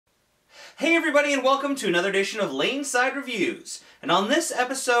Hey everybody and welcome to another edition of Laneside Reviews. And on this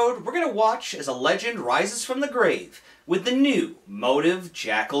episode, we're going to watch as a legend rises from the grave with the new MOTIV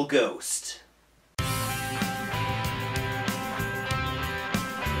Jackal Ghost.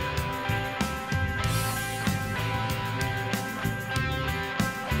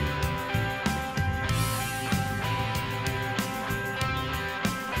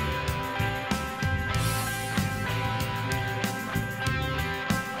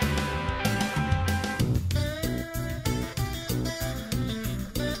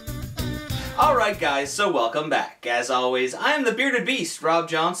 Alright guys, so welcome back. As always, I am the bearded beast, Rob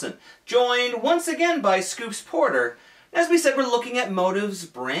Johnson, joined once again by Scoops Porter. As we said, we're looking at MOTIV's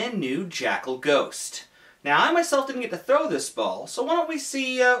brand new Jackal Ghost. Now, I myself didn't get to throw this ball, so why don't we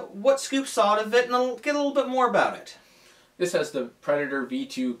see what Scoops thought of it and I'll get a little bit more about it. This has the Predator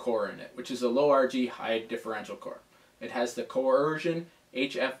V2 core in it, which is a low RG, high differential core. It has the Coercion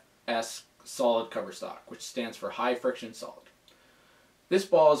HFS solid cover stock, which stands for high friction solid. This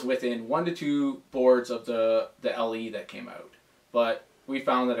ball is within 1 to 2 boards of the LE that came out, but we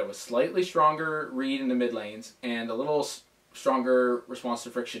found that it was slightly stronger read in the mid lanes and a little stronger response to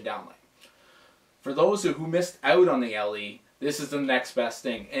friction down lane. For those who missed out on the LE, this is the next best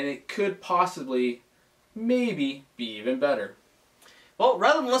thing, and it could possibly, maybe, be even better. Well,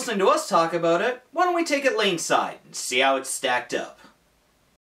 rather than listening to us talk about it, why don't we take it laneside and see how it's stacked up.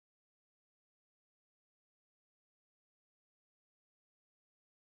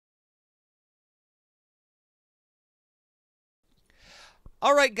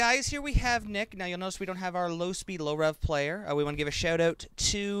 Alright guys, here we have Nick. Now you'll notice we don't have our low-speed, low-rev player. We want to give a shout-out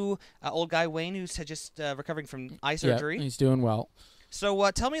to old guy Wayne, who's just recovering from eye surgery. Yeah, he's doing well. So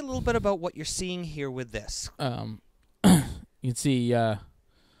tell me a little bit about what you're seeing here with this. You can see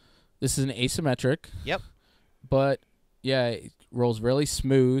this is an asymmetric. Yep. But, yeah, it rolls really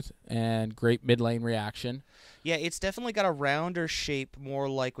smooth and great mid-lane reaction. Yeah, it's definitely got a rounder shape, more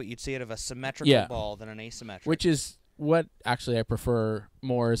like what you'd see out of a symmetrical ball than an asymmetric. Which is what actually I prefer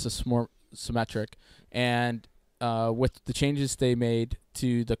more is a more symmetric, and with the changes they made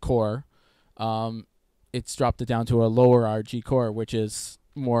to the core, it's dropped it down to a lower RG core, which is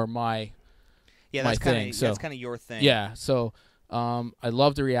more my that's thing. That's kind of your thing. Yeah, so I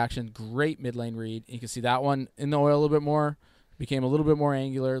love the reaction. Great mid lane read. You can see that one in the oil a little bit more. Became a little bit more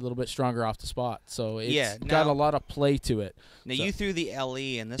angular, a little bit stronger off the spot. So it's got a lot of play to it. Now you threw the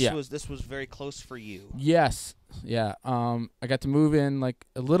LE, and this was very close for you. Yes. Yeah. I got to move in like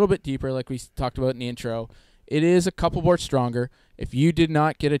a little bit deeper, like we talked about in the intro. It is a couple boards stronger. If you did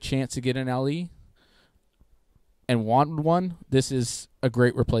not get a chance to get an LE and wanted one, this is a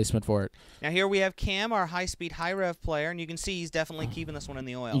great replacement for it. Now here we have Cam, our high-speed, high-rev player, and you can see he's definitely keeping this one in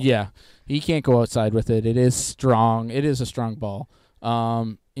the oil. Yeah, he can't go outside with it. It is strong. It is a strong ball.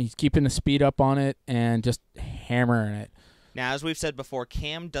 He's keeping the speed up on it and just hammering it. Now, as we've said before,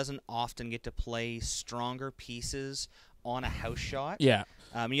 Cam doesn't often get to play stronger pieces on a house shot. Yeah.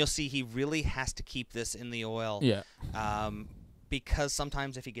 You'll see he really has to keep this in the oil. Yeah. Because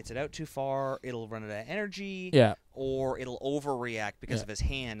sometimes if he gets it out too far, it'll run out of energy. Yeah. Or it'll overreact because of his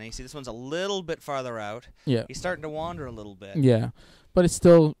hand. Now you see this one's a little bit farther out. Yeah. He's starting to wander a little bit. Yeah. But it's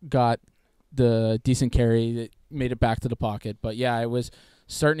still got the decent carry that made it back to the pocket. But yeah, it was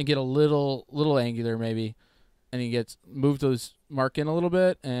starting to get a little angular maybe. And he gets moved those mark in a little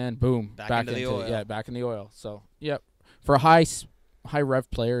bit and boom. Back into the oil. Yeah, back in the oil. So yep. For a high rev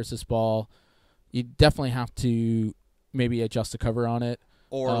players, this ball, you definitely have to maybe adjust the cover on it.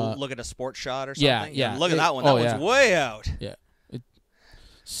 Or look at a sports shot or something. Yeah. Look at that one. That one's way out. Yeah.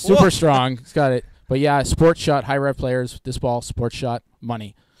 Super strong. It's got it. But yeah, sports shot, high rev players, this ball, sports shot,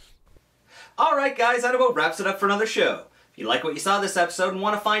 money. All right, guys, that about wraps it up for another show. If you like what you saw this episode and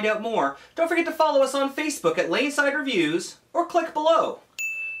want to find out more, don't forget to follow us on Facebook at Laneside Reviews or click below.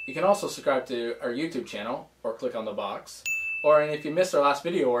 You can also subscribe to our YouTube channel or click on the box. Or if you missed our last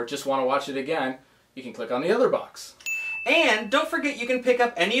video or just want to watch it again, you can click on the other box. And don't forget you can pick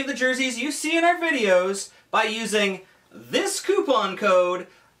up any of the jerseys you see in our videos by using this coupon code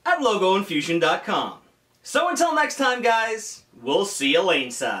at logoinfusion.com. So until next time, guys, we'll see you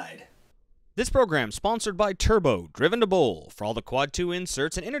laneside. This program sponsored by Turbo, Driven to Bowl, for all the Quad 2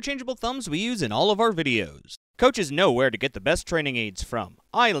 inserts and interchangeable thumbs we use in all of our videos. Coaches know where to get the best training aids from.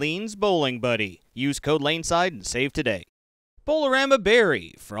 Eileen's Bowling Buddy. Use code LANESIDE and save today. Bowlerama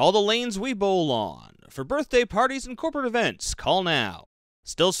Berry, for all the lanes we bowl on. For birthday parties and corporate events, call now.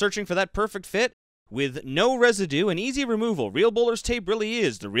 Still searching for that perfect fit? With no residue and easy removal, Real Bowler's Tape really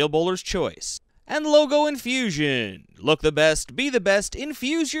is the Real Bowler's choice. And Logo Infusion. Look the best, be the best,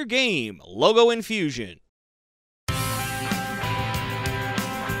 infuse your game. Logo Infusion.